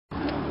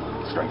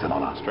Strength and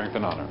honor. Strength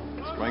and honor.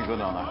 Strength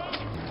and honor.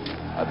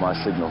 At my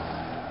signal,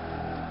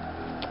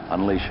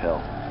 unleash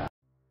hell.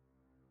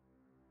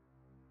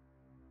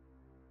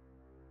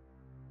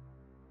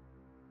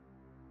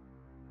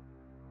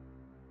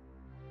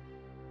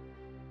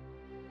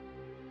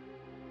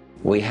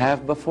 We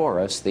have before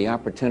us the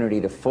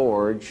opportunity to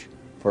forge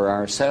for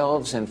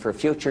ourselves and for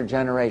future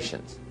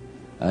generations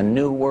a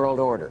new world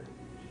order,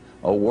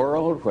 a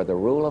world where the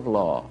rule of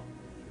law,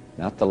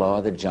 not the law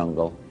of the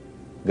jungle,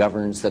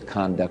 governs the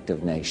conduct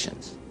of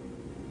nations.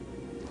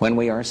 When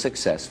we are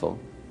successful,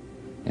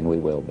 and we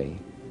will be,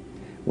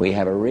 we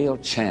have a real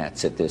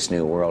chance at this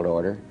new world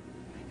order,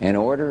 an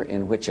order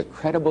in which a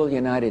credible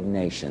United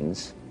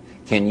Nations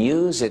can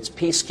use its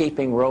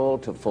peacekeeping role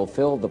to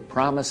fulfill the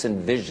promise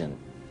and vision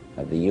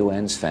of the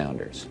UN's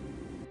founders.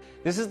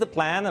 This is the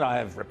plan that I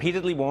have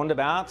repeatedly warned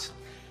about,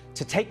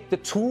 to take the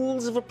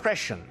tools of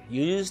oppression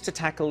used to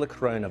tackle the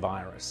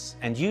coronavirus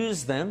and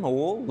use them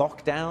all,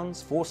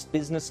 lockdowns, forced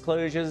business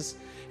closures,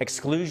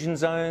 exclusion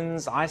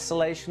zones,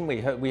 isolation. We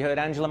heard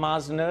Angela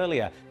Marsden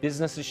earlier,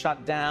 businesses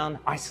shut down,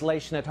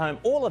 isolation at home,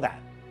 all of that,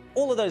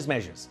 all of those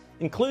measures,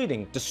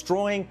 including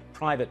destroying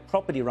private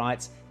property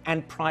rights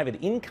and private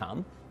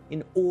income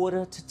in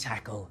order to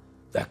tackle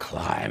the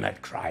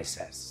climate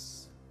crisis.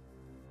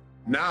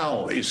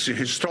 Now is the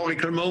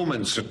historical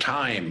moment, the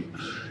time,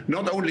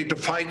 not only to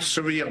fight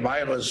severe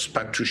virus,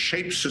 but to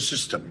shape the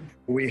system.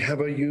 We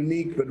have a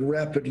unique but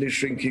rapidly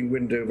shrinking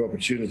window of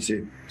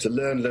opportunity to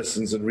learn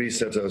lessons and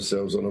reset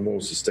ourselves on a more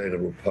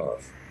sustainable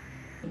path.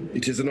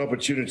 It is an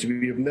opportunity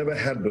we have never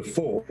had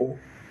before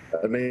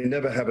and may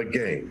never have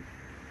again.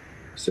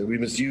 So we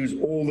must use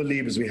all the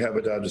levers we have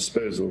at our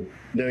disposal,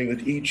 knowing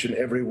that each and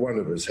every one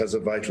of us has a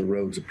vital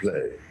role to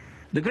play.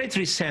 The Great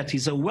Reset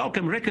is a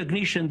welcome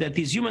recognition that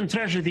this human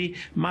tragedy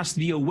must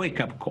be a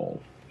wake-up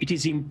call. It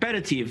is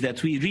imperative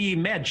that we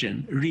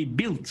reimagine,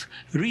 rebuild,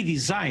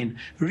 redesign,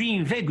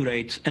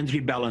 reinvigorate, and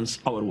rebalance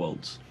our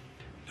world.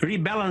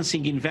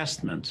 Rebalancing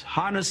investment,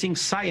 harnessing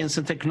science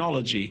and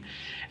technology,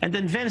 and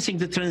advancing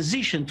the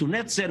transition to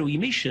net zero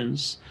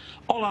emissions,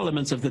 all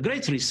elements of the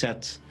Great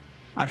Reset,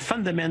 are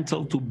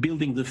fundamental to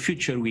building the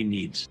future we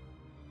need.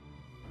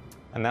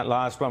 And that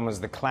last one was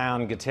the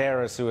clown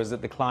Guterres, who was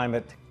at the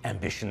Climate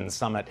Ambition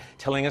Summit,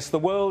 telling us the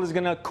world is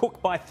going to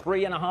cook by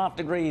 3.5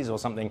 degrees or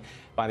something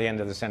by the end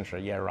of the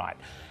century. Yeah, right.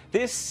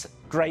 This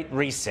Great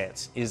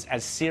Reset is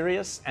as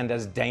serious and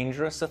as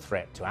dangerous a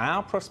threat to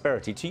our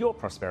prosperity, to your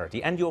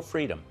prosperity and your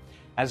freedom,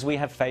 as we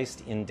have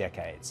faced in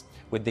decades.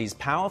 With these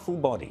powerful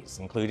bodies,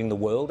 including the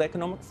World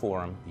Economic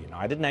Forum, the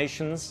United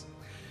Nations,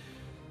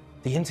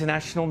 the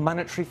International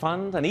Monetary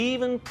Fund, and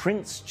even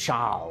Prince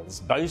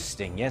Charles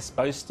boasting, yes,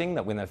 boasting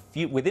that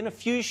within a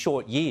few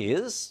short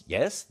years,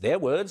 yes, their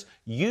words,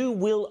 you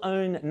will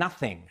own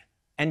nothing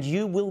and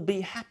you will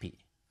be happy.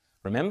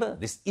 Remember,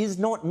 this is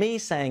not me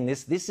saying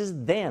this, this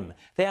is them.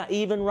 They are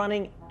even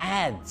running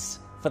ads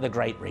for the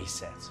Great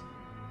Reset.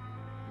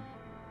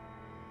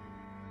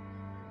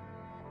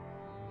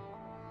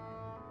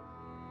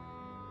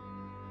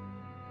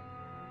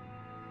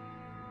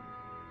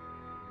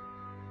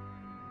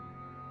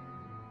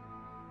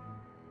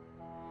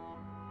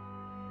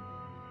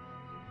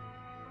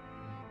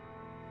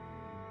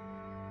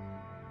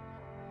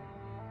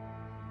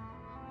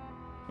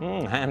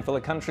 A handful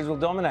of countries will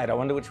dominate. I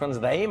wonder which ones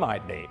they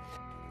might be.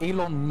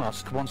 Elon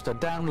Musk wants to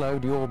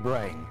download your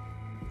brain.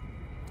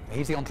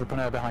 He's the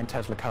entrepreneur behind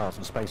Tesla cars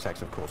and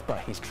SpaceX, of course, but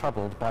he's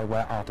troubled by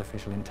where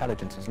artificial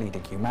intelligence is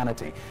leading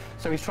humanity.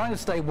 So he's trying to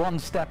stay one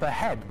step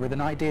ahead with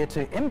an idea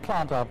to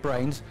implant our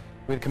brains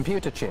with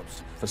computer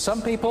chips. For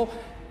some people,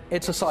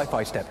 it's a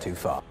sci-fi step too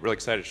far. Really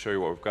excited to show you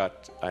what we've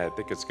got. I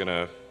think it's going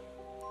to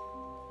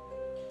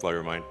blow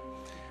your mind.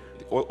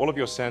 All of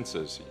your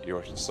senses,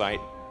 your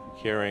sight,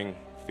 hearing,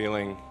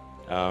 feeling,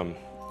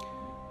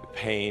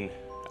 pain,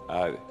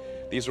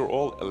 these are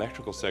all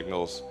electrical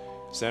signals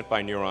sent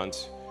by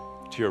neurons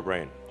to your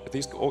brain. But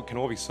these can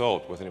all be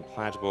solved with an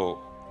implantable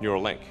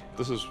neural link.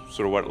 This is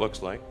sort of what it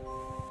looks like.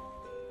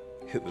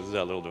 This is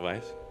our little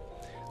device.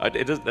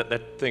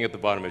 That thing at the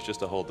bottom is just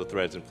to hold the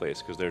threads in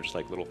place because they're just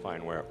like little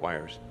fine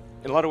wires.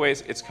 In a lot of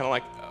ways, it's kind of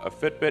like a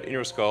Fitbit in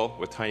your skull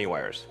with tiny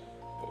wires.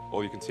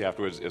 All you can see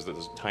afterwards is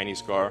this tiny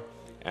scar.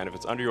 And if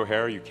it's under your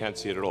hair, you can't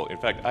see it at all. In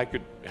fact, I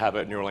could have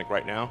a Neuralink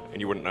right now, and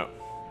you wouldn't know.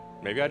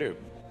 Maybe I do.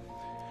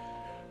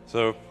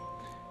 So,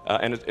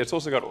 and it's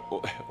also got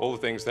all the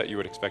things that you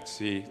would expect to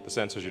see, the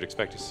sensors you'd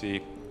expect to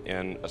see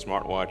in a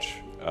smartwatch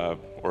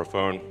or a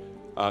phone.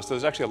 So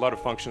there's actually a lot of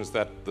functions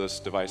that this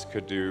device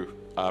could do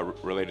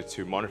related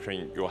to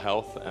monitoring your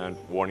health and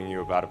warning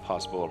you about a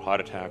possible heart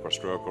attack or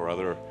stroke or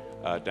other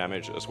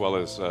damage, as well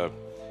as sort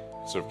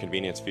of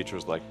convenience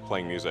features like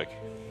playing music.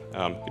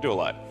 You do a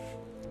lot.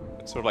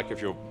 It's sort of like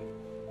if your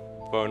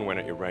phone went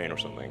at your brain or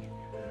something.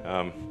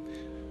 Yeah,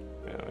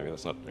 maybe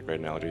that's not a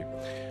great analogy.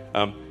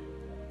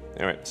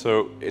 Anyway,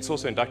 so it's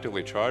also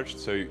inductively charged.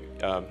 So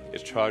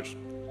it's charged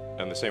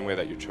in the same way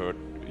that you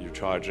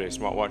charge a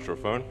smartwatch or a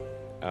phone.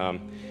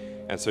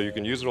 And so you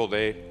can use it all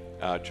day,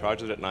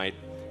 charge it at night,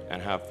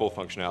 and have full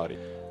functionality.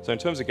 So in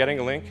terms of getting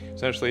a link,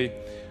 essentially,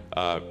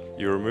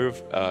 You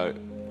remove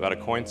about a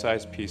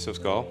coin-sized piece of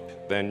skull,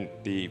 then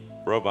the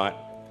robot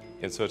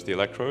inserts the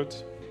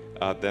electrodes,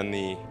 then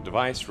the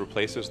device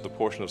replaces the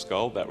portion of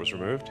skull that was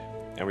removed,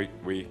 and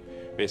we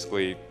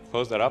basically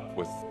close that up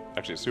with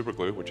actually super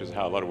glue, which is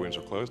how a lot of wounds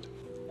are closed.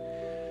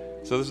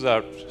 So this is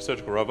our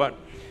surgical robot,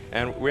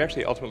 and we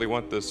actually ultimately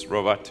want this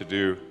robot to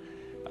do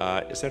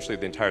essentially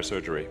the entire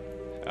surgery.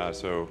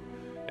 So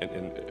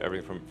in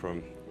everything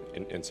from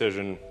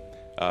incision,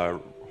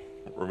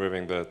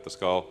 removing the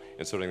skull,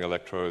 inserting the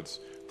electrodes,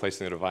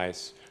 placing the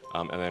device,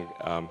 and then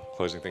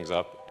closing things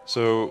up.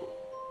 So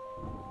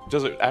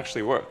does it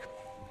actually work?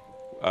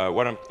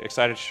 What I'm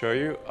excited to show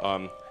you,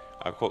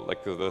 I call it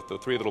like the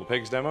Three Little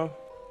Pigs demo.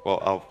 Well,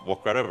 I'll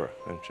walk right over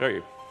and show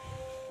you.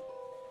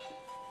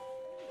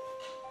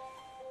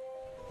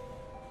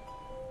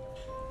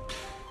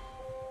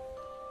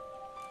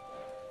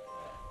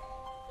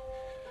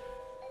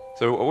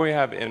 So what we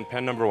have in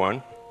pen number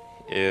 1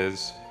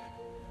 is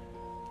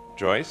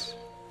Joyce,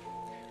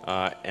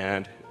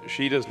 and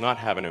she does not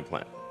have an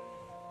implant.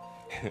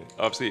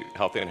 Obviously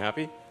healthy and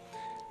happy.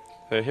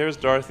 So here's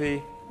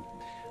Dorothy,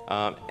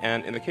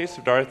 and in the case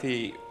of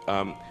Dorothy,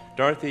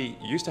 Dorothy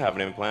used to have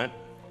an implant,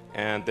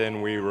 and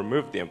then we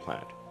removed the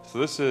implant. So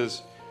this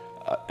is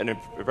a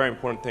very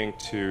important thing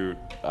to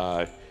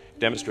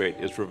demonstrate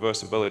is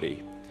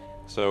reversibility.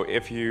 So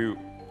if you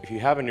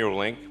have a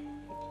Neuralink,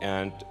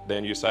 and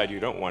then you decide you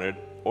don't want it,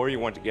 or you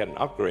want to get an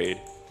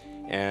upgrade,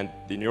 and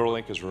the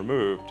Neuralink is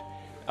removed,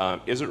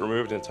 is it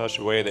removed in such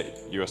a way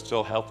that you are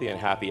still healthy and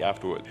happy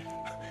afterward?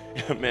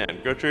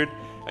 Man, Gertrude,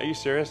 are you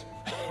serious?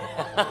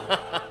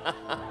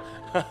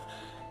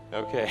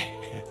 Okay.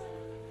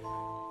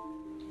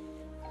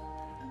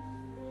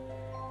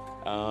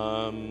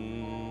 Oh,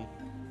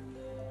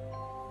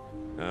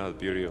 the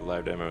beauty of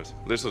live demos.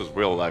 This is a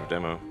real live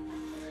demo.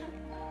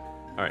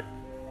 All right,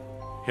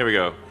 here we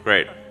go.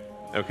 Great.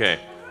 Okay.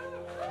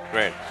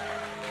 Great.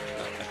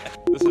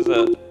 This is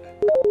a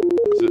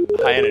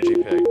high energy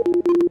pig.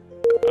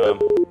 All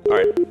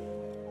right,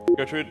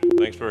 Gertrude,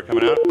 thanks for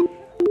coming out.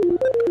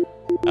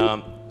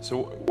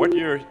 So what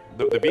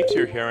the beeps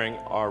you're hearing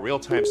are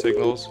real-time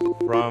signals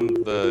from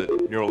the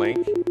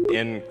Neuralink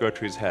in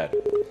Gertrude's head.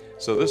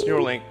 So this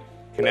Neuralink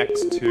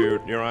connects to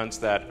neurons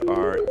that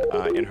are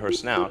in her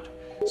snout.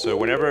 So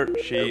whenever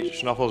she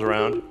snuffles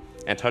around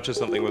and touches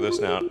something with her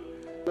snout,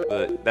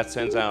 that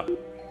sends out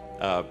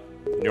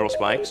neural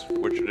spikes,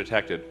 which are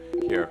detected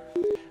here.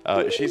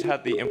 She's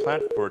had the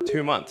implant for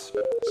 2 months.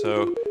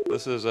 So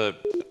this is a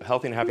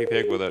healthy and happy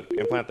pig with an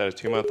implant that is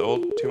 2 months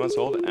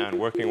old and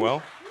working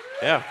well.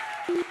 Yeah.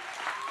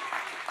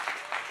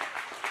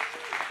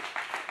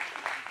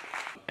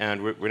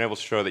 And we've been able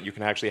to show that you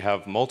can actually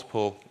have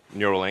multiple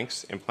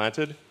Neuralinks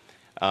implanted,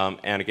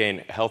 and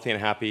again, healthy and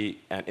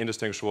happy and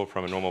indistinguishable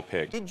from a normal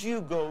pig. Did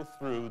you go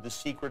through the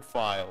secret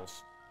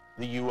files,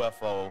 the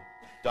UFO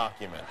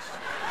documents?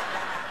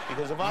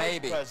 Because if I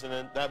was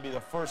president, that'd be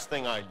the first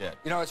thing I did.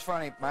 You know, it's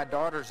funny. My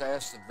daughters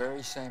asked the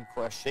very same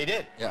question. They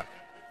did? Yeah.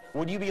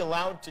 Would you be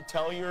allowed to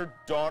tell your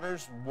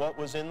daughters what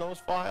was in those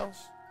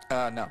files?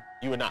 No.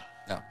 You would not?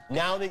 No.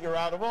 Now that you're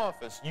out of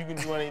office, you can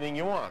do anything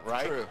you want,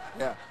 right? True,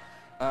 yeah.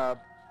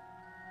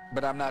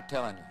 But I'm not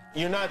telling you.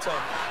 You're not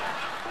telling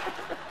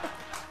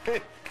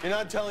me. You're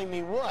not telling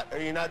me what?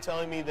 Are you not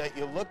telling me that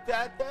you looked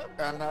at them?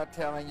 I'm not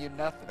telling you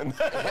nothing.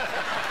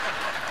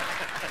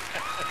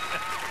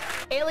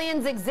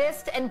 Aliens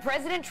exist, and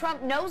President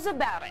Trump knows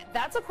about it.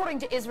 That's according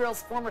to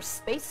Israel's former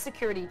space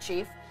security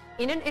chief.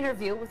 In an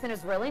interview with an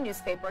Israeli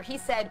newspaper, he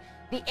said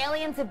the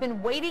aliens have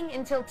been waiting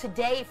until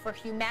today for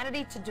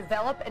humanity to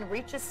develop and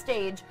reach a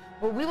stage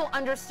where we will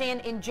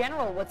understand in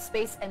general what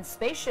space and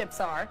spaceships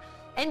are.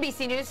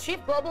 NBC News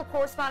chief global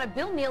correspondent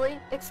Bill Neely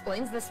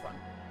explains this one.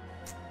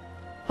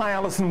 Hi,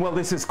 Alison. Well,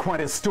 this is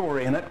quite a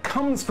story, and it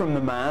comes from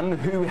the man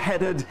who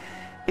headed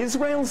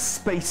Israel's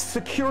space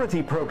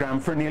security program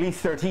for nearly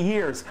 30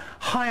 years.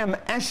 Chaim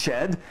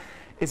Eshed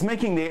is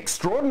making the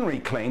extraordinary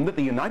claim that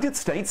the United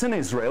States and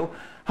Israel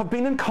have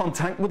been in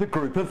contact with a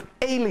group of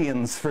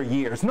aliens for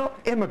years. Not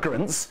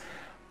immigrants,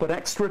 but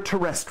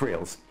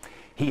extraterrestrials.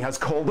 He has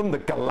called them the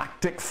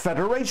Galactic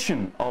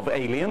Federation of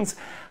Aliens,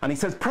 and he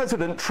says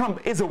President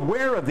Trump is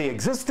aware of the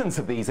existence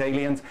of these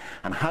aliens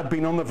and had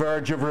been on the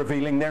verge of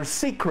revealing their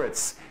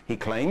secrets, he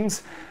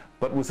claims,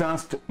 but was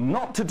asked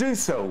not to do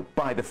so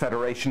by the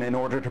Federation in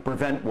order to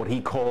prevent what he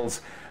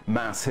calls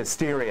mass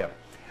hysteria.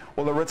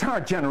 Well, the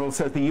retired general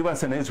says the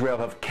US and Israel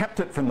have kept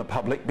it from the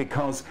public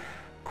because,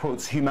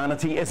 quotes,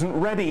 humanity isn't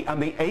ready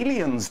and the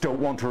aliens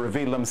don't want to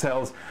reveal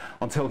themselves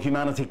until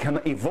humanity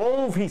can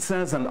evolve, he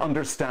says, and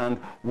understand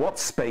what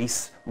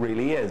space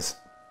really is.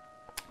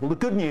 Well, the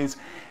good news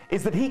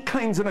is that he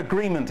claims an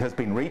agreement has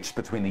been reached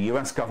between the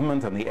US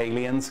government and the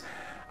aliens,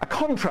 a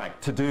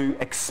contract to do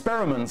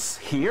experiments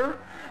here.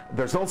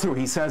 There's also,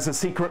 he says, a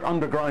secret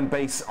underground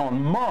base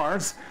on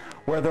Mars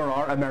where there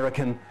are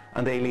American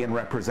and alien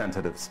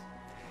representatives.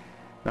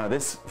 Now,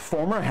 this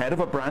former head of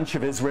a branch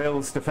of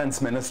Israel's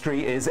defense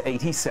ministry is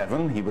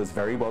 87. He was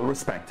very well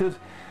respected,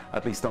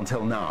 at least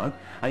until now.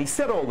 And he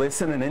said all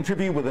this in an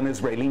interview with an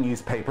Israeli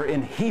newspaper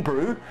in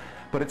Hebrew,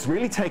 but it's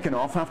really taken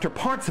off after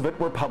parts of it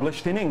were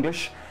published in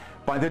English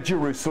by the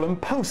Jerusalem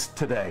Post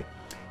today.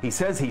 He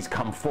says he's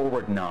come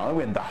forward now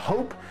in the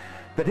hope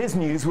that his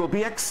news will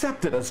be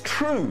accepted as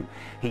true.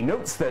 He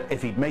notes that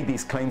if he'd made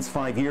these claims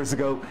 5 years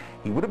ago,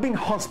 he would have been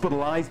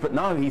hospitalized, but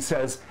now he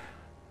says,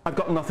 I've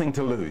got nothing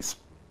to lose.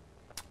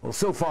 Well,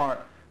 so far,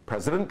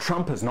 President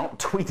Trump has not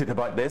tweeted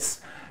about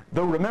this,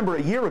 though remember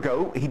a year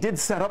ago, he did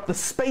set up the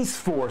Space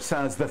Force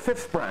as the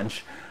fifth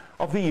branch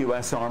of the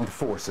U.S. Armed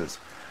Forces.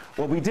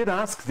 Well, we did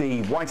ask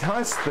the White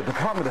House, the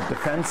Department of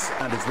Defense,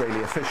 and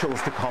Israeli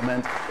officials to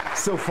comment.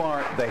 So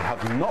far, they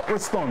have not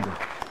responded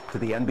to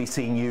the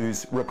NBC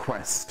News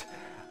request,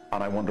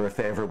 and I wonder if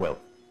they ever will.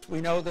 We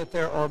know that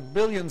there are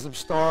billions of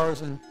stars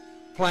and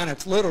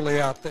planets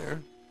literally out there,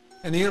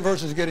 and the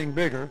universe is getting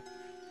bigger.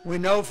 We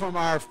know from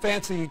our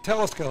fancy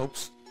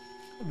telescopes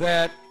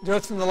that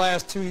just in the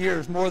last 2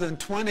 years, more than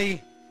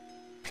 20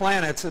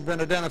 planets have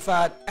been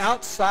identified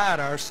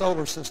outside our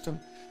solar system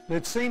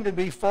that seem to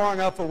be far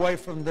enough away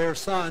from their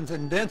suns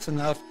and dense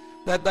enough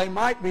that they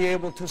might be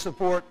able to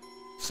support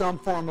some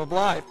form of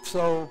life.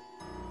 So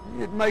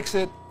it makes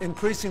it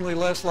increasingly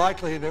less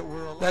likely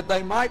that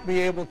they might be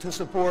able to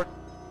support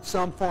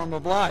some form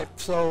of life.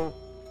 So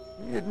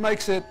it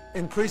makes it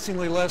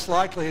increasingly less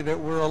likely that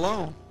we're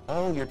alone.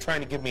 Oh, you're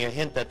trying to give me a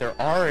hint that there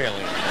are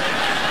aliens.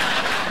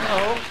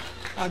 No,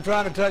 I'm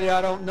trying to tell you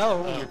I don't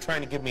know. Oh, you're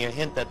trying to give me a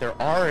hint that there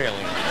are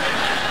aliens.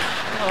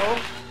 No,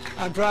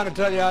 I'm trying to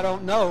tell you I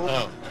don't know.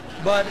 Oh.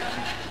 But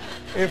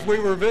if we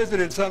were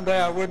visited someday,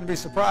 I wouldn't be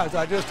surprised.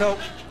 I just hope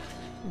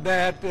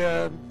that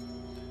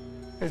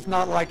it's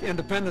not like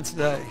Independence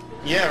Day.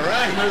 Yeah,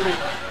 right.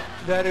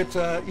 That it's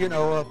a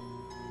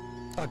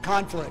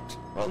conflict.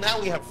 Well,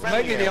 now we have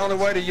friendly Maybe the only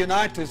way to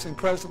unite this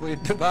incredibly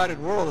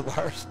divided world of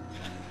ours.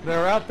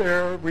 They're out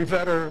there. We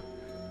better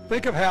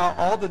think of how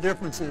all the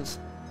differences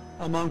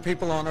among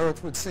people on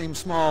Earth would seem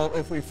small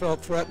if we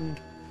felt threatened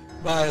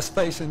by a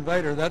space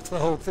invader. That's the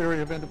whole theory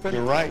of independence.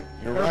 You're right.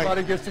 You're right.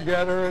 Everybody gets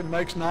together and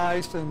makes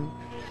nice, and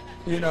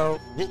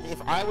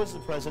If I was the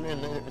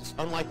president, and it's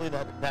unlikely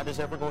that that is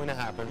ever going to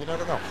happen. You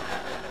never know.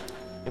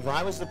 If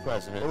I was the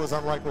president, it was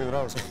unlikely that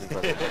I was going to be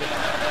president.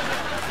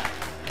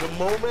 The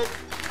moment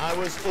I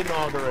was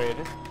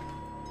inaugurated,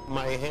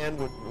 my hand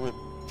would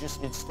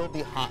it'd still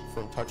be hot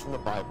from touching the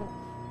Bible,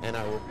 and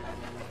I would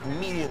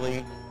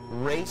immediately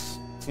race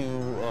to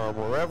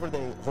wherever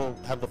they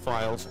have the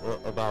files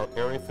about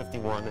Area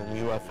 51 and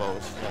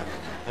UFOs,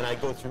 and I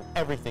go through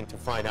everything to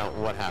find out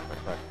what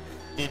happened. Right.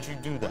 Did you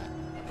do that?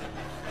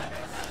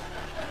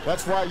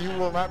 That's why you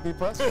will not be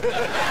president.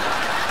 That's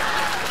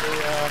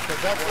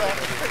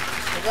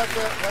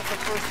the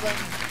first thing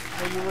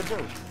that you would do.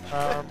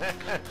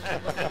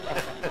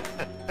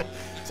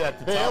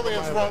 The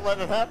aliens won't let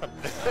it happen.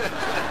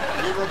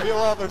 You reveal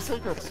all their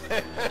secrets.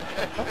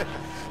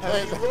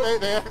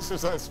 They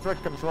exercise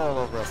strict control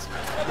over us.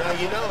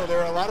 Now, there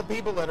are a lot of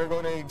people that are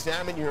going to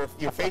examine your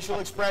facial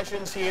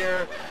expressions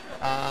here,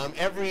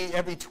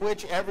 every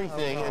twitch,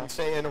 everything, and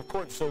say, and of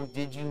course, so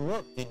did you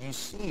look? Did you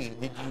see?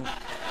 Did you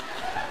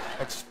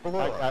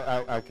explore?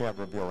 I can't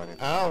reveal anything.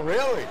 Oh,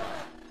 really?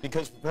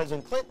 Because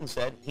President Clinton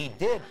said he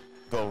did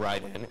go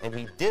right in, and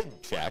he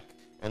did check,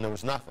 and there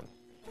was nothing.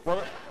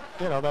 Well,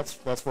 that's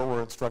what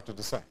we're instructed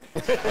to say.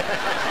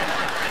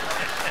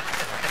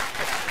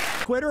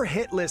 Twitter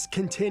hit list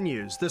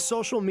continues. The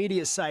social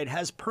media site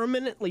has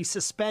permanently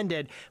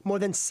suspended more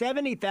than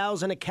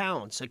 70,000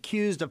 accounts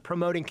accused of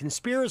promoting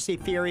conspiracy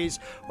theories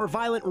or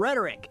violent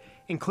rhetoric,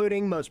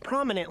 including, most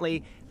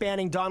prominently,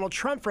 banning Donald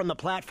Trump from the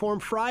platform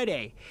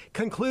Friday,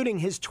 concluding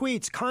his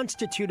tweets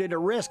constituted a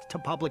risk to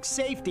public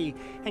safety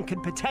and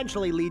could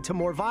potentially lead to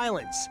more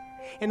violence.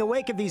 In the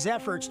wake of these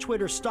efforts,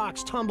 Twitter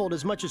stocks tumbled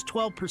as much as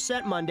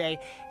 12% Monday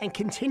and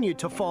continued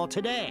to fall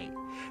today.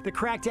 The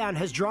crackdown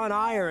has drawn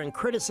ire and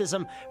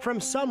criticism from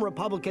some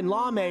Republican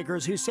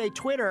lawmakers who say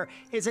Twitter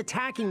is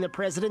attacking the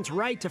president's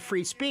right to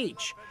free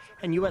speech.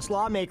 And U.S.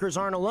 lawmakers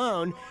aren't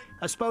alone.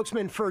 A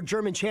spokesman for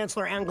German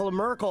Chancellor Angela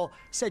Merkel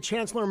said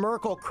Chancellor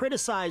Merkel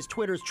criticized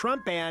Twitter's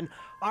Trump ban,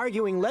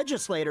 arguing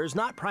legislators,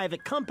 not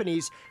private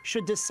companies,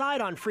 should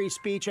decide on free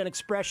speech and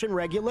expression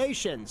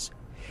regulations.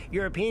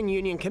 European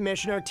Union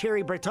Commissioner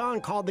Thierry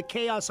Breton called the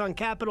chaos on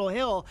Capitol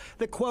Hill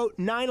the, quote,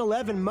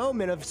 9/11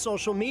 moment of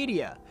social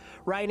media,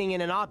 writing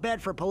in an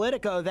op-ed for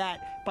Politico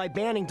that, by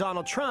banning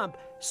Donald Trump,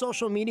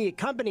 social media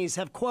companies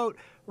have, quote,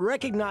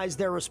 recognized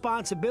their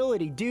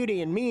responsibility,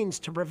 duty, and means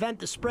to prevent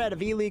the spread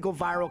of illegal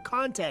viral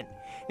content.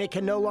 They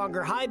can no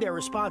longer hide their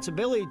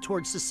responsibility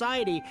towards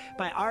society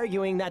by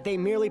arguing that they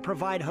merely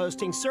provide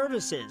hosting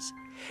services.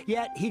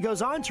 Yet he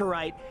goes on to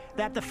write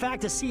that the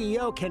fact a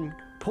CEO can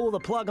pull the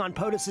plug on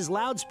POTUS's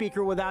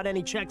loudspeaker without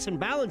any checks and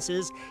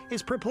balances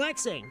is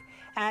perplexing,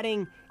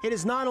 adding, it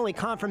is not only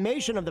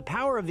confirmation of the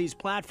power of these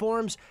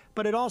platforms,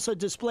 but it also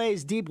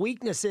displays deep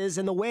weaknesses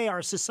in the way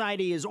our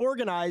society is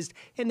organized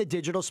in the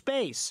digital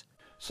space.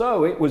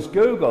 So it was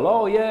Google.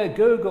 Oh yeah,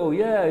 Google,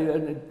 yeah.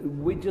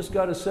 And we just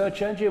got a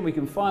search engine, we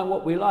can find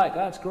what we like.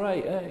 That's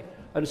great, hey.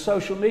 And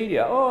social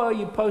media. Oh,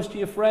 you post to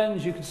your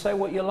friends, you can say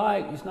what you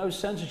like. There's no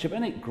censorship.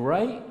 Isn't it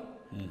great?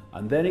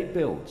 And then it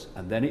builds,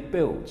 and then it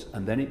builds,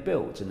 and then it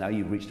builds. And now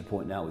you've reached a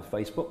point now with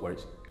Facebook where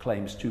it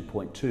claims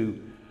 2.2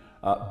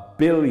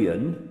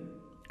 billion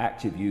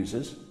active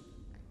users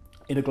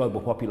in a global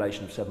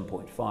population of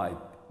 7.5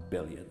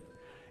 billion.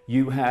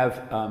 You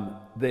have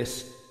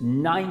this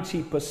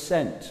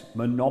 90%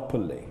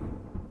 monopoly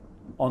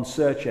on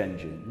search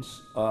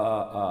engines,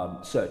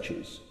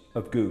 searches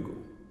of Google.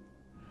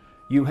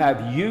 You have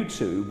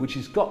YouTube, which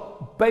has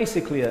got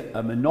basically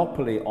a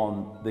monopoly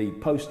on the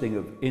posting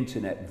of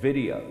internet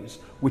videos,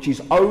 which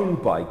is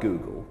owned by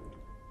Google.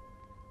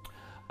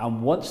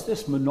 And once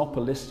this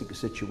monopolistic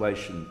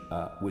situation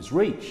was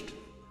reached,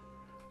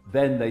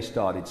 then they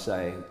started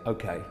saying,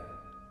 okay,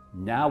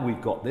 now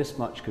we've got this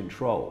much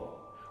control,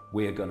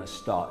 we're going to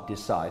start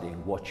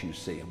deciding what you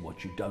see and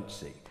what you don't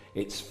see.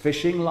 It's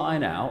fishing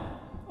line out.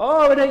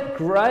 Oh, it ain't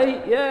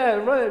great. Yeah,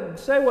 right.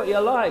 Say what you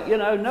like. You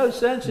know, no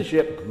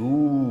censorship.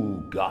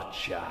 Ooh,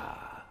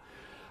 gotcha.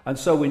 And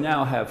so we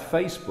now have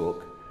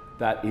Facebook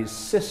that is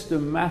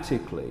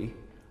systematically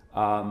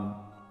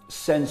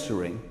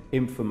censoring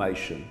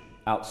information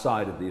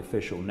outside of the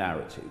official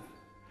narrative.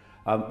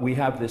 We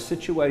have this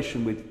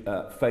situation with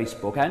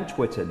Facebook and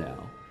Twitter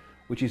now,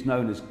 which is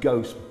known as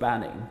ghost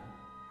banning,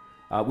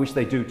 which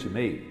they do to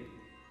me,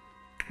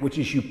 which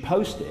is you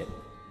post it,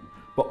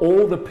 but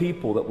all the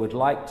people that would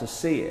like to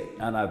see it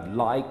and have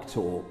liked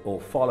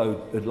or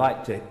followed, would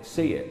like to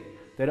see it,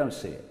 they don't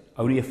see it.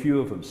 Only a few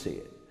of them see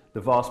it.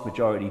 The vast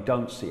majority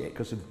don't see it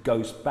because of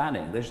ghost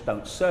banning. They just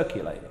don't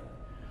circulate it.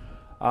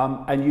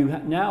 And you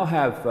now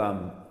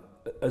have,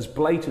 as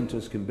blatant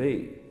as can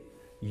be,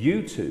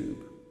 YouTube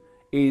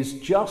is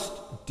just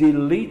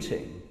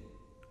deleting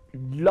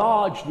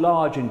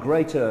large and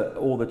greater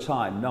all the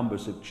time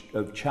numbers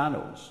of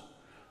channels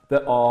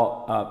that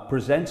are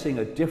presenting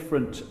a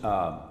different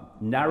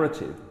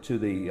narrative to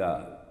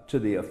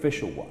the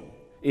official one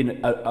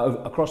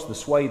across the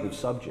swathe of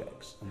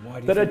subjects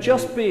that are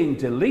just being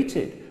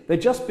deleted. They're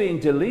just being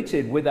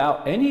deleted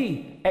without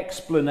any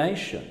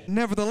explanation.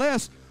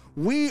 Nevertheless,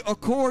 we,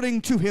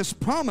 according to his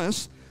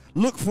promise,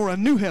 look for a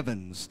new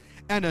heavens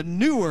and a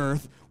new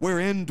earth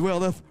wherein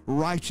dwelleth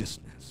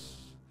righteousness.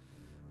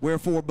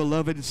 Wherefore,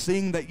 beloved,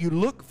 seeing that you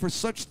look for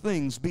such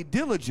things, be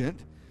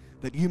diligent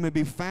that you may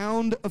be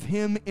found of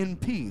him in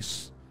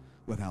peace,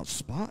 without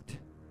spot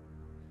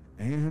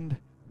and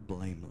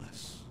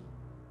blameless.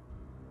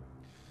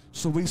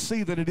 So we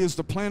see that it is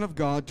the plan of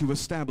God to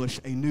establish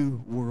a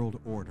new world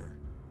order.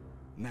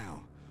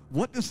 Now,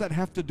 what does that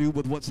have to do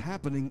with what's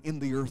happening in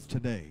the earth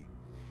today?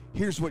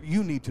 Here's what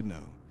you need to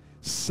know.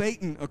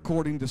 Satan,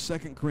 according to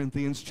 2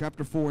 Corinthians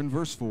chapter 4 and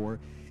verse 4,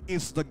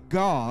 is the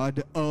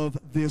god of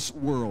this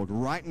world,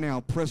 right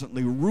now,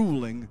 presently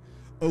ruling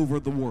over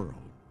the world.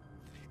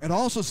 It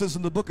also says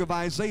in the book of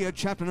Isaiah,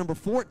 chapter number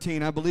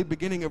 14, I believe,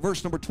 beginning at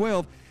verse number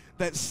 12,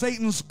 that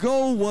Satan's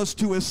goal was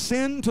to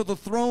ascend to the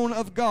throne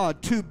of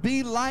God, to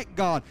be like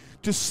God,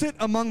 to sit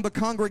among the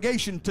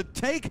congregation, to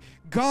take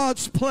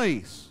God's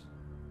place.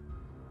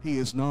 He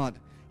is not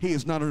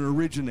an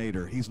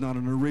originator. He's not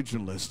an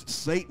originalist.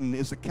 Satan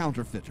is a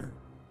counterfeiter.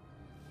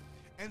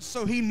 And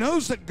so he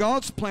knows that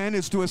God's plan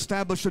is to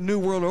establish a new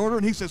world order,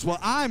 and he says, well,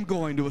 I'm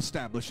going to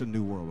establish a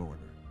new world order.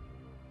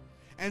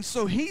 And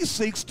so he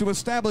seeks to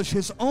establish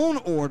his own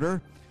order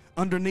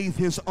underneath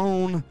his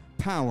own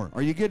power.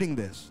 Are you getting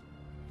this?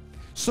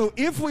 So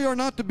if we are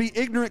not to be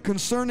ignorant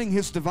concerning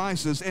his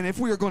devices, and if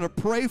we are going to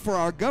pray for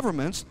our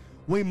governments,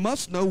 we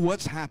must know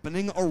what's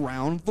happening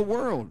around the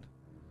world.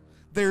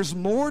 There's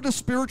more to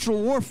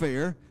spiritual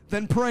warfare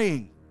than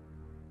praying.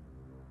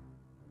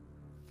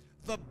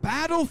 The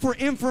battle for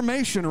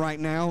information right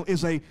now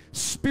is a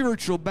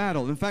spiritual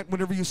battle. In fact,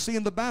 whenever you see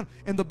in the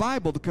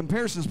Bible the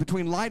comparisons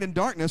between light and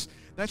darkness,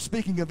 that's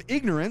speaking of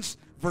ignorance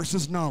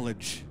versus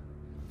knowledge.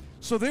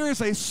 So there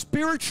is a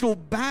spiritual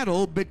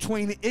battle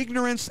between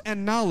ignorance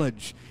and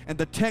knowledge. And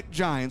the tech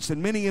giants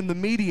and many in the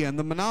media and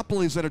the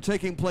monopolies that are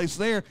taking place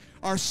there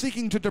are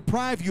seeking to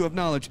deprive you of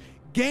knowledge.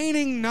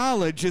 Gaining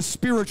knowledge is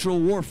spiritual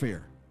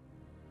warfare.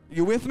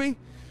 You with me?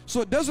 So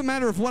it doesn't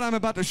matter if what I'm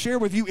about to share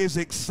with you is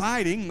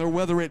exciting or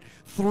whether it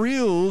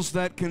thrills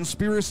that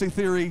conspiracy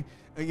theory,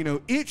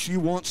 itch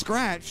you want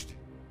scratched.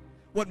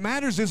 What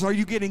matters is, are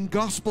you getting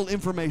gospel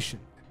information?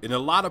 And a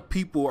lot of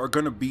people are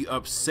going to be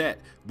upset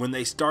when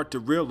they start to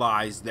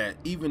realize that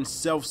even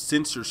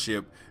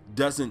self-censorship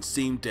doesn't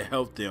seem to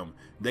help them.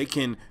 They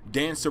can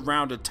dance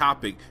around a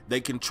topic.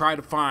 They can try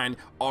to find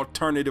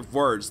alternative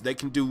words. They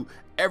can do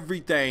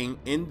everything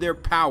in their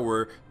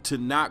power to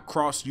not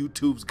cross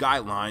YouTube's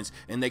guidelines,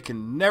 and they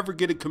can never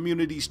get a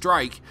community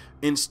strike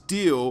and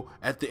still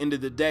at the end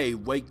of the day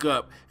wake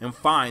up and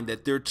find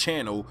that their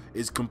channel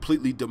is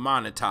completely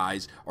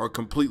demonetized or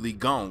completely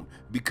gone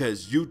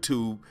because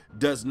YouTube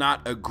does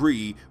not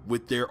agree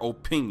with their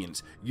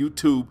opinions.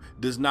 YouTube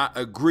does not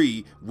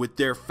agree with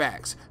their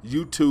facts.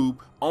 YouTube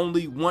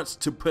only wants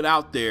to put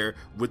out there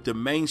what the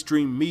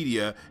mainstream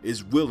media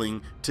is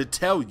willing to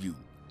tell you.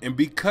 And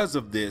because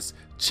of this,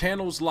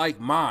 channels like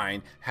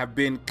mine have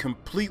been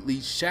completely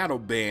shadow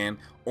banned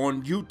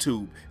on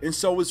YouTube. And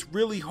so it's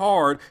really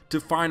hard to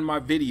find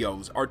my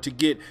videos or to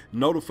get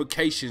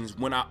notifications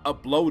when I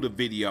upload a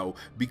video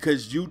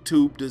because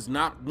YouTube does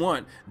not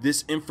want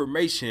this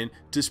information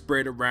to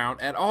spread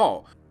around at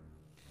all.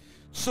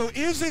 So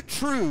is it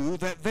true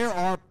that there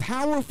are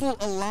powerful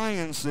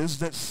alliances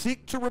that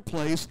seek to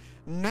replace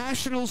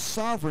national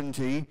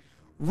sovereignty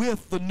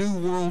with the New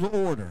World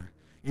Order?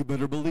 You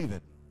better believe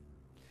it.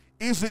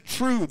 Is it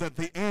true that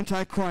the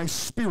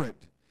Antichrist spirit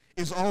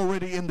is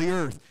already in the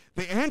earth?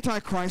 The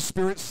Antichrist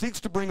spirit seeks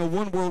to bring a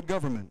one-world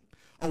government,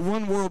 a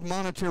one-world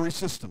monetary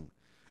system,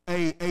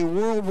 a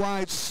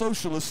worldwide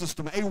socialist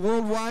system, a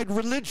worldwide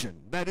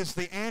religion. That is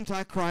the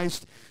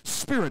Antichrist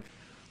spirit.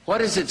 What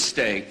is at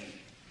stake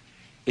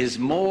is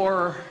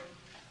more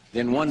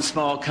than one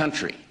small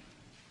country.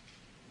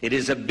 It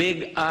is a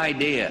big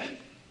idea,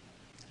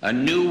 a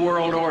new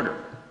world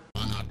order.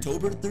 On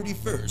October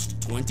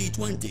 31st,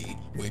 2020,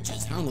 which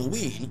is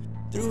Halloween,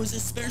 there was a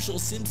special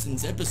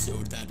Simpsons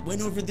episode that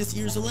went over this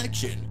year's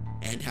election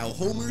and how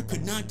Homer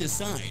could not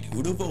decide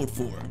who to vote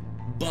for.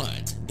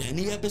 But then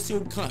the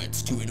episode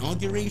cuts to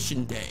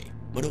Inauguration Day,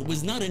 but it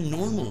was not a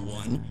normal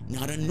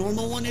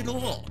one at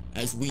all,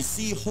 as we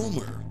see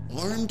Homer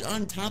armed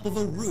on top of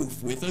a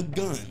roof with a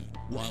gun,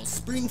 while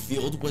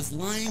Springfield was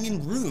lying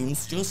in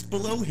ruins just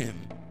below him.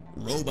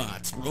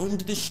 Robots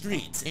roamed the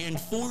streets, and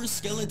 4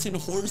 skeleton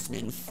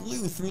horsemen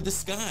flew through the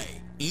sky,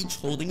 each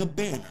holding a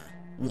banner.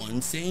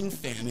 One saying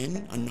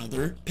famine,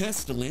 another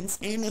pestilence,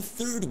 and a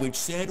third which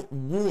said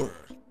war.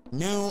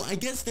 Now, I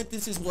guess that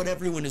this is what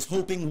everyone is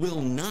hoping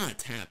will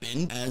not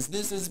happen, as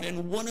this has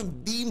been one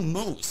of the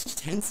most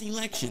tense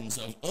elections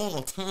of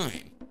all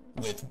time,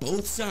 with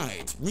both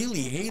sides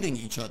really hating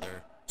each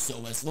other.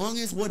 So as long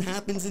as what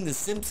happens in The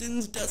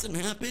Simpsons doesn't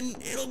happen,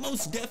 it'll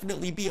most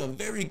definitely be a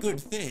very good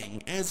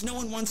thing, as no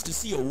one wants to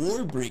see a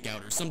war break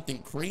out or something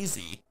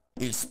crazy,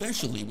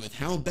 especially with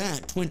how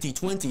bad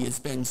 2020 has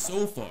been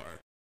so far.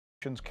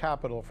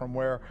 Capital from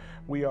where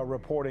we are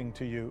reporting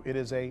to you. It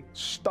is a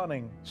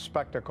stunning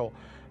spectacle,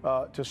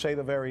 to say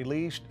the very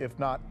least, if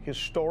not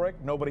historic.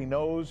 Nobody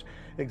knows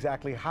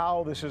exactly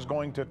how this is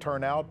going to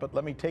turn out, but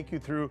let me take you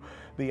through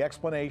the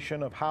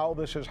explanation of how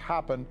this has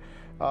happened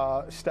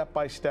step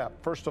by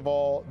step. First of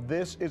all,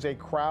 this is a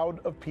crowd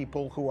of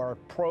people who are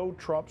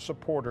pro-Trump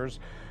supporters,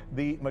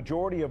 the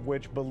majority of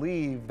which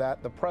believe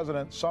that the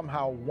president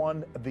somehow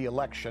won the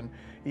election,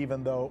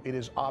 even though it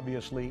is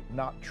obviously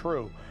not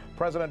true.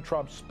 President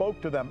Trump spoke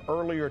to them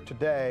earlier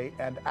today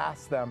and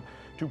asked them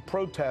to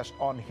protest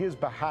on his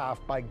behalf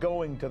by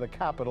going to the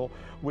Capitol,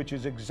 which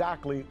is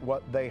exactly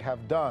what they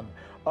have done.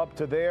 Up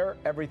to there,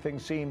 everything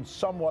seemed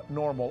somewhat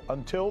normal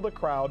until the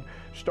crowd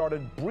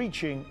started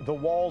breaching the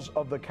walls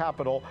of the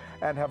Capitol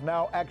and have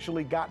now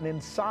actually gotten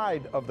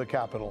inside of the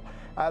Capitol.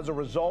 As a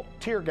result,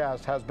 tear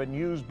gas has been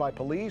used by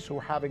police who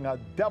are having a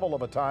devil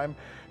of a time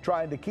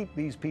trying to keep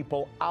these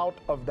people out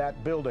of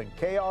that building.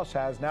 Chaos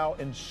has now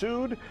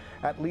ensued,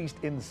 at least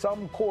in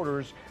some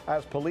quarters,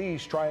 as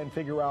police try and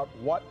figure out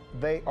what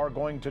they are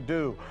going to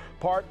do.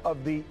 Part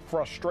of the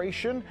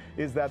frustration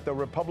is that the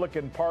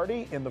Republican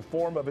Party, in the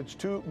form of its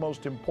 2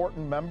 most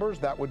important members,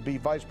 that would be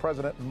Vice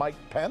President Mike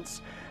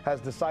Pence,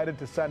 has decided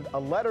to send a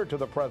letter to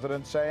the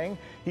president saying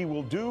he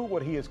will do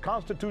what he is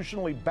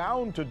constitutionally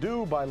bound to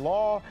do by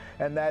law,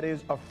 and that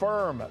is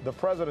affirm the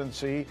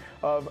presidency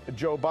of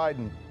Joe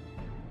Biden.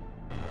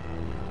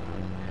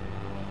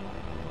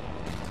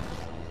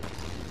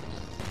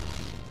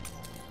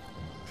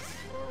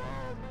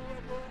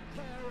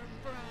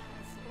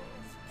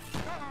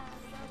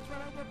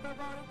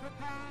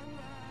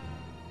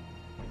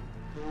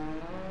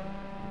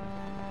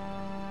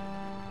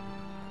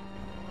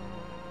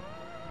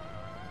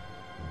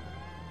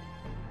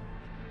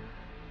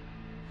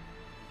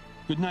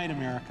 Good night,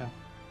 America.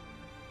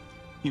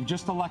 You've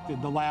just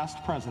elected the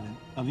last president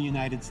of the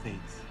United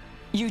States.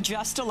 You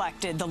just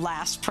elected the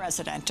last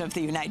president of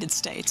the United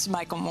States,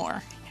 Michael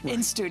Moore, right,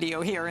 in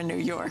studio here in New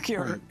York.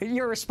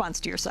 Your response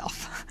to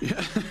yourself.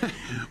 Yeah.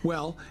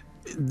 Well,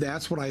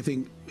 that's what I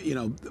think, you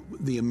know,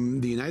 the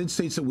United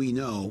States that we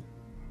know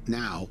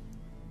now,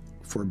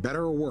 for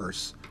better or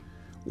worse,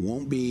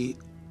 won't be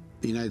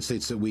the United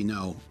States that we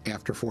know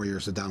after 4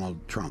 years of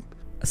Donald Trump.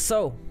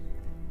 So,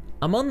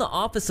 I'm on the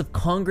Office of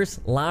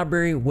Congress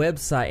Library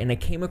website and I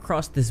came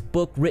across this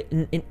book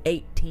written in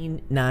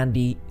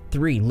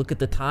 1893. Look at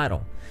the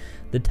title.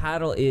 The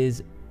title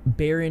is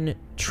Baron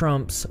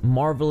Trump's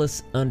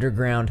Marvelous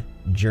Underground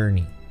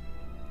Journey.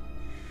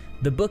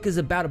 The book is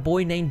about a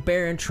boy named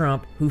Baron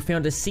Trump who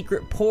found a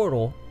secret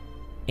portal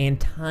and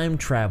time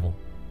travel.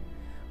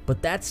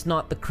 But that's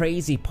not the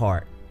crazy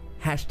part.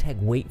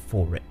 Hashtag wait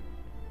for it.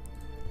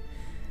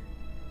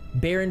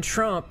 Barron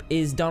Trump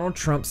is Donald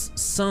Trump's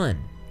son.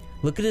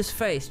 Look at his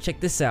face. Check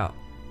this out.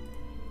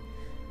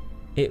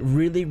 It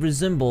really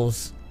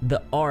resembles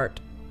the art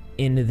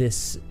in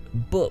this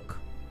book.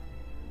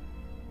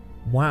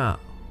 Wow.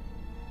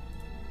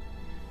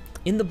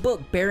 In the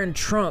book, Barron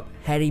Trump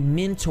had a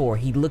mentor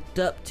he looked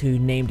up to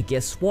named,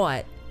 guess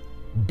what?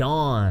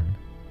 Don.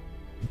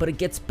 But it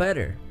gets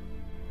better.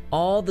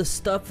 All the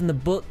stuff in the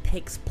book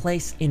takes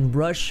place in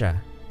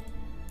Russia.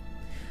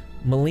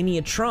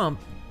 Melania Trump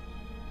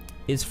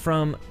is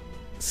from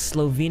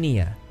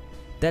Slovenia.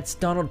 That's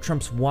Donald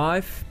Trump's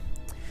wife.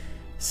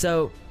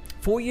 So,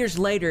 4 years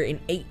later, in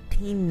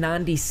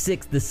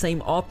 1896, the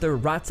same author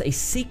writes a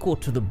sequel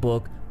to the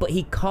book, but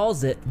he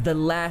calls it The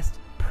Last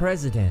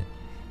President.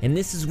 And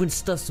this is when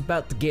stuff's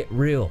about to get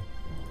real.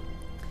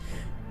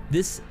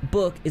 This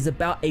book is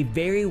about a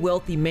very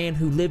wealthy man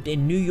who lived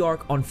in New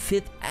York on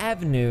 5th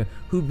Avenue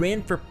who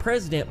ran for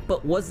president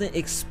but wasn't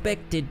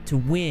expected to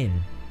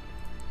win.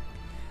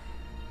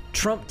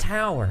 Trump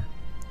Tower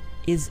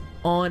is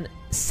on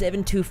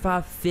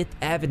 725 5th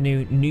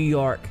Avenue, New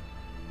York.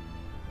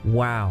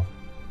 Wow.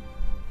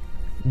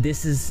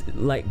 This is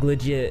like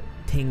legit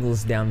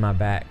tingles down my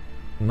back,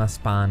 my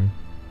spine.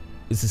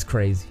 This is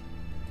crazy.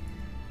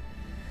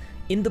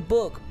 In the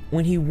book,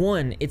 when he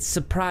won, it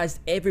surprised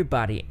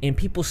everybody and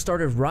people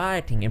started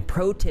rioting and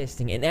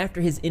protesting, and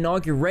after his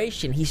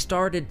inauguration, he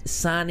started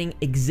signing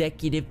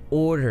executive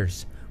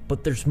orders.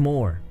 But there's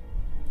more.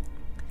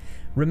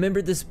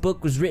 Remember, this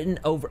book was written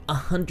over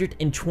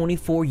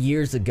 124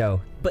 years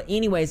ago. But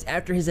anyways,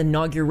 after his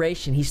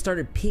inauguration, he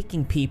started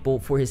picking people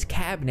for his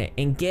cabinet,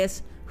 and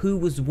guess who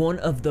was one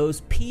of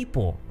those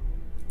people?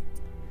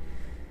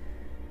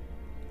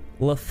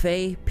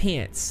 LaFay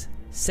Pence.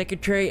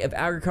 Secretary of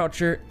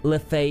Agriculture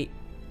LaFay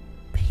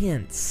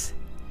Pence.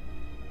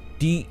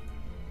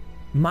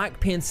 Mike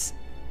Pence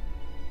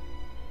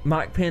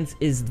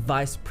is the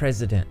vice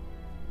president.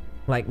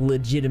 Like,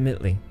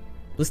 legitimately.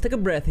 Let's take a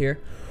breath here.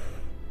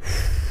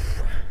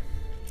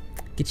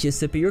 Get you a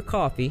sip of your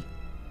coffee.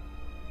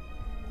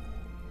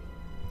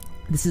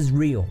 This is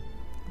real.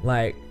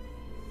 Like,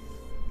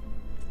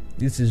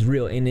 this is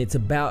real, and it's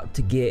about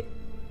to get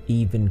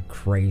even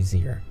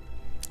crazier.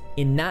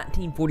 In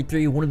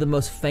 1943, one of the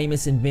most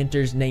famous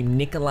inventors named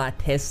Nikola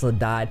Tesla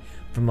died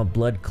from a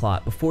blood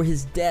clot. Before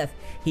his death,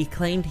 he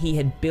claimed he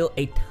had built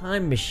a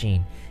time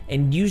machine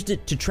and used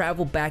it to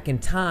travel back in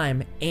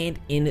time and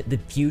in the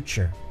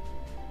future.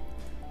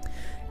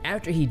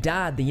 After he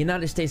died, the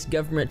United States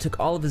government took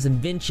all of his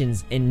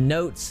inventions and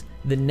notes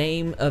the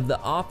name of the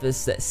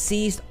office that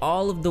seized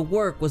all of the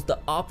work was the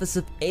Office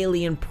of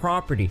Alien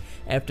Property.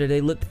 After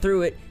they looked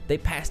through it, they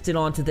passed it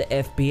on to the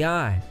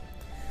FBI.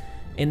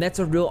 And that's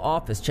a real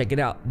office. Check it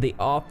out. The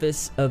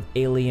Office of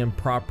Alien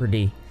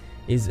Property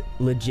is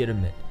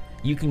legitimate.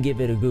 You can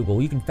give it a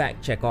Google. You can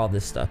fact check all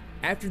this stuff.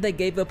 After they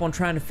gave up on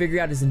trying to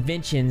figure out his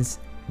inventions,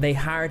 they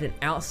hired an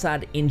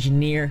outside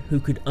engineer who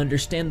could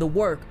understand the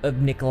work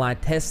of Nikola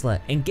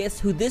Tesla. And guess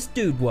who this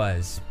dude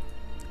was?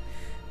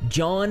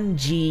 John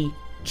G.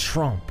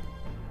 Trump.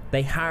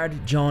 They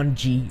hired John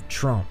G.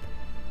 Trump.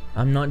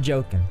 I'm not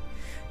joking.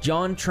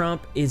 John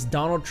Trump is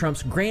Donald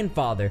Trump's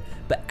grandfather,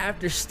 but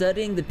after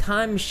studying the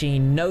time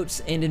machine,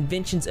 notes, and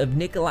inventions of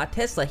Nikola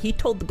Tesla, he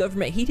told the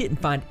government he didn't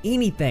find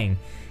anything.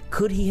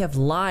 Could he have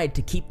lied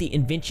to keep the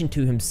invention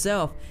to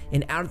himself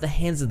and out of the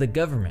hands of the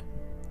government?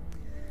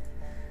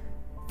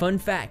 Fun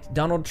fact,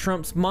 Donald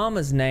Trump's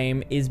mama's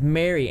name is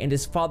Mary and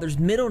his father's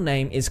middle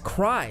name is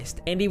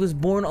Christ, and he was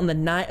born on the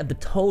night of the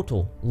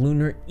total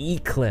lunar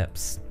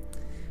eclipse.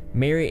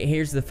 Mary,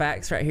 here's the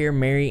facts right here,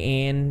 Mary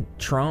Ann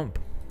Trump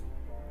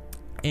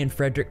and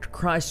Frederick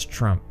Christ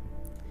Trump.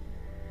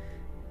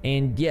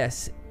 And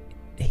yes,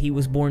 he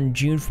was born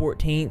June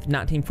 14th,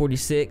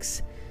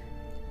 1946.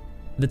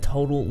 The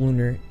total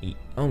lunar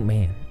oh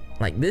man,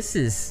 like this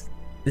is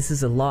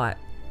a lot.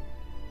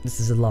 This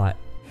is a lot.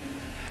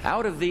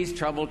 Out of these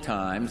troubled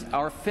times,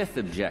 our fifth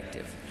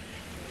objective,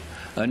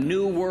 a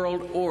new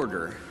world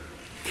order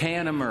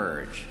can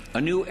emerge,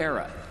 a new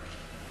era,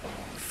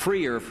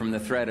 freer from the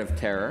threat of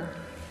terror,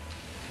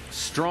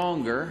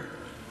 stronger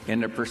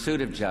in the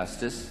pursuit of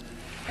justice,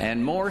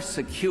 and more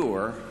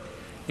secure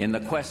in the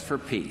quest for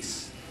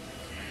peace.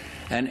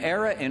 An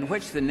era in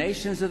which the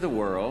nations of the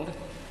world,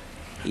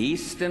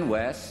 East and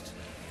West,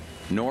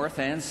 North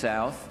and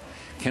South,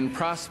 can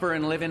prosper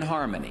and live in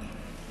harmony.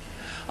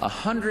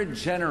 100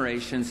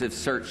 generations have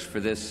searched for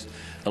this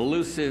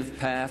elusive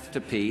path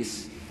to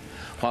peace,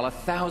 while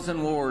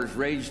 1,000 wars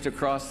raged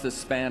across the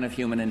span of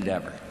human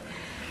endeavor.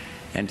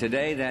 And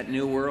today that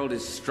new world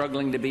is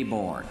struggling to be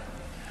born.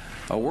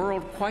 A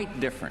world quite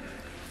different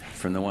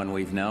from the one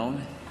we've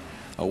known.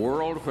 A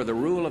world where the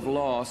rule of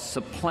law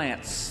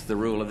supplants the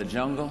rule of the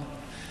jungle.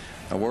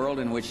 A world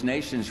in which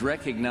nations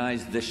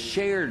recognize the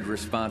shared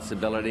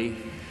responsibility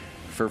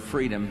for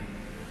freedom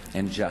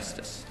and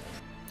justice.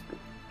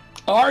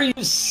 Are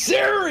you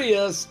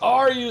serious?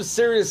 Are you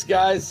serious,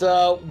 guys?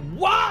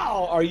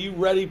 Wow! Are you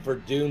ready for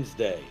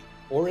Doomsday?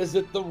 Or is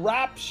it the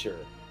rapture?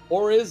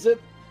 Or is it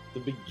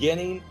the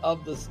beginning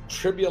of the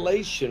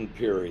tribulation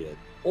period?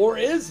 Or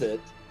is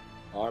it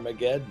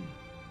Armageddon?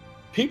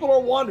 People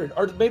are wondering,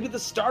 or maybe the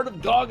start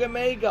of Gog and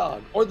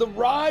Magog, or the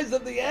rise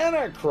of the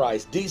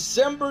Antichrist,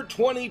 December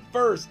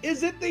 21st.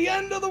 Is it the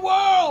end of the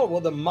world?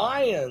 Well, the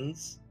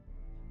Mayans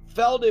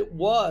felt it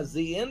was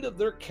the end of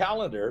their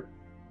calendar,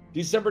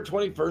 December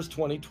 21st,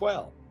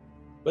 2012.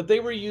 But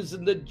they were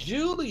using the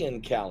Julian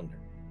calendar,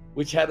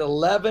 which had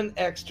 11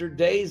 extra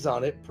days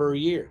on it per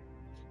year.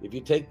 If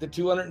you take the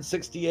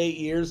 268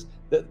 years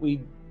that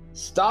we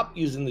stopped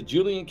using the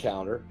Julian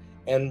calendar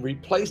and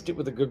replaced it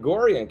with the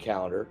Gregorian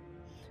calendar,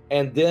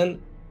 and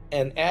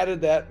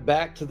added that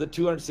back to the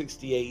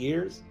 268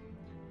 years,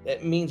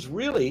 that means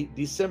really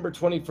December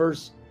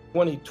 21st,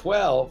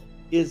 2012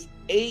 is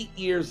 8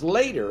 years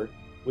later,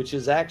 which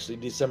is actually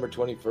December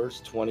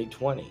 21st,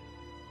 2020.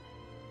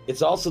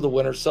 It's also the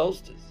winter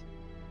solstice.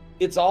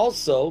 It's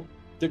also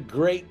the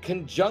Great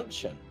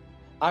Conjunction.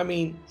 I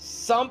mean,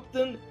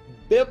 something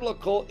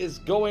biblical is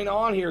going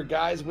on here,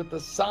 guys, with the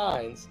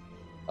signs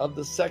of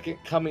the second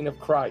coming of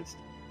Christ.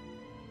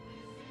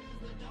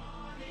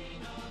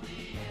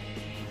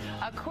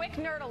 A quick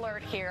nerd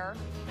alert here.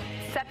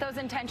 Set those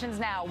intentions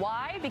now.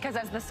 Why? Because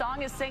as the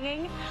song is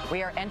singing,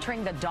 we are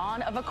entering the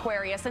dawn of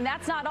Aquarius. And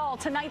that's not all.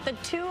 Tonight, the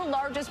two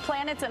largest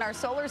planets in our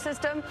solar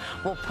system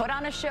will put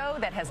on a show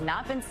that has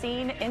not been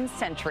seen in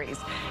centuries.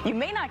 You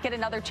may not get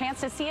another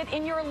chance to see it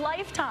in your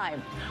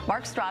lifetime.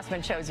 Mark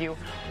Strassman shows you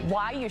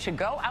why you should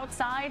go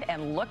outside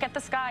and look at the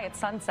sky at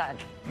sunset.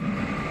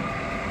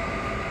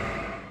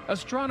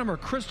 Astronomer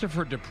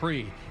Christopher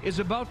Dupree is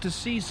about to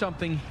see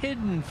something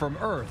hidden from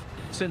Earth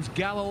since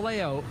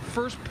Galileo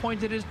first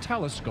pointed his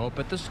telescope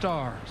at the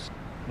stars.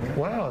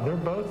 Wow, they're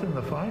both in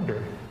the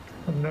finder.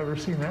 I've never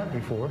seen that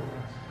before.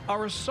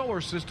 Our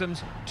solar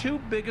system's two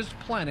biggest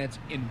planets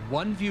in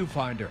one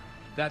viewfinder.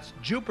 That's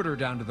Jupiter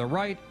down to the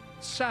right,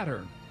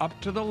 Saturn up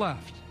to the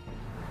left.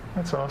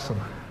 That's awesome.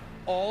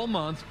 All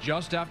month,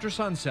 just after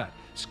sunset,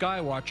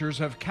 skywatchers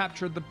have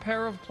captured the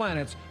pair of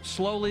planets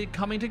slowly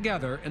coming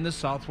together in the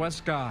southwest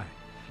sky.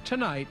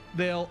 Tonight,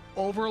 they'll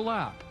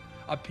overlap,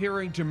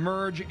 appearing to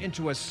merge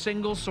into a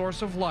single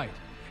source of light,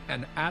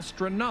 an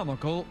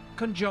astronomical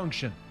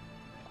conjunction.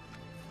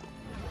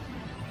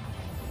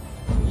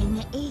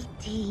 In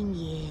 18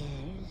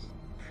 years,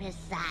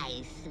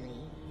 precisely,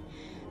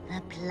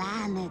 the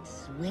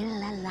planets will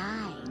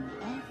align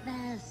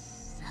ever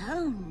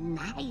so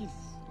nicely.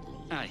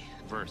 Aye,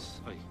 verse.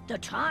 Aye. The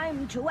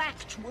time to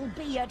act will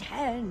be at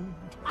hand.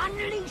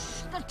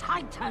 Unleash the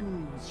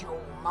Titans, you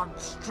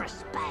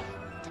monstrous band.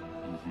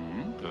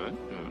 Good.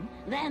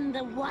 Then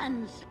the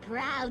once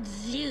proud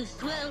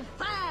Zeus will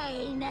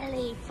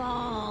finally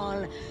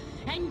fall,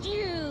 and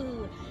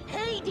you,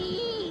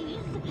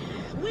 Hades,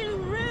 will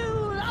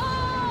rule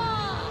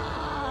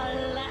all!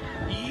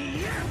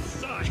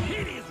 Yes,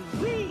 Hades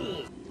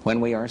rule! When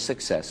we are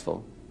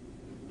successful,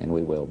 and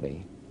we will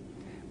be,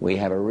 we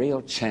have a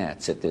real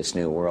chance at this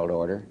new world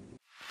order.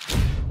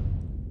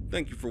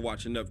 Thank you for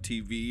watching Up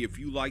TV. If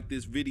you like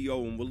this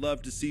video and would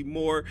love to see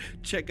more,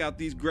 check out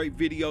these great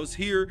videos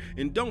here.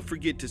 And don't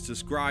forget to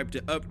subscribe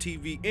to Up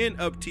TV and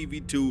Up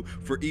TV 2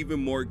 for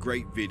even more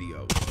great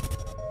videos.